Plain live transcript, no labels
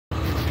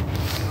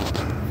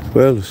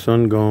Well, the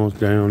sun goes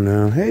down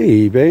now.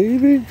 Hey,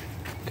 baby,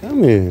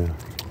 come here.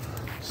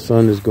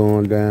 Sun is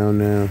going down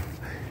now,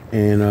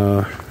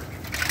 and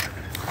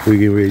we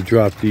get ready to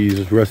drop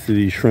these rest of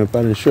these shrimp.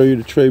 I didn't show you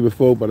the tray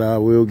before, but I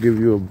will give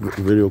you a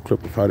video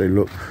clip of how they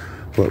look.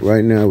 But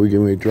right now, we're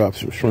getting ready to drop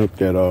some shrimp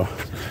that are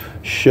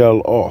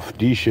shell off,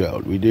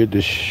 deshelled. We did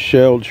the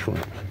shelled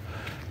shrimp.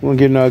 We're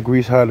gonna get our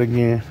grease hot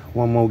again,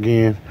 one more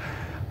again,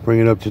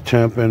 bring it up to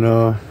temp, and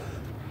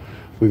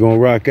we're gonna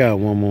rock out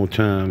one more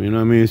time. You know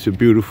what I mean? It's a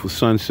beautiful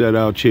sunset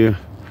out here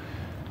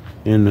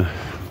in the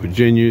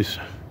Virginias.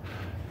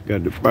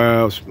 Got the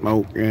barrel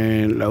smoke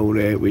and low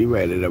that. We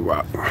ready to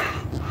rock.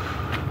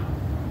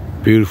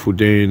 Beautiful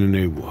day in the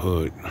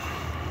neighborhood.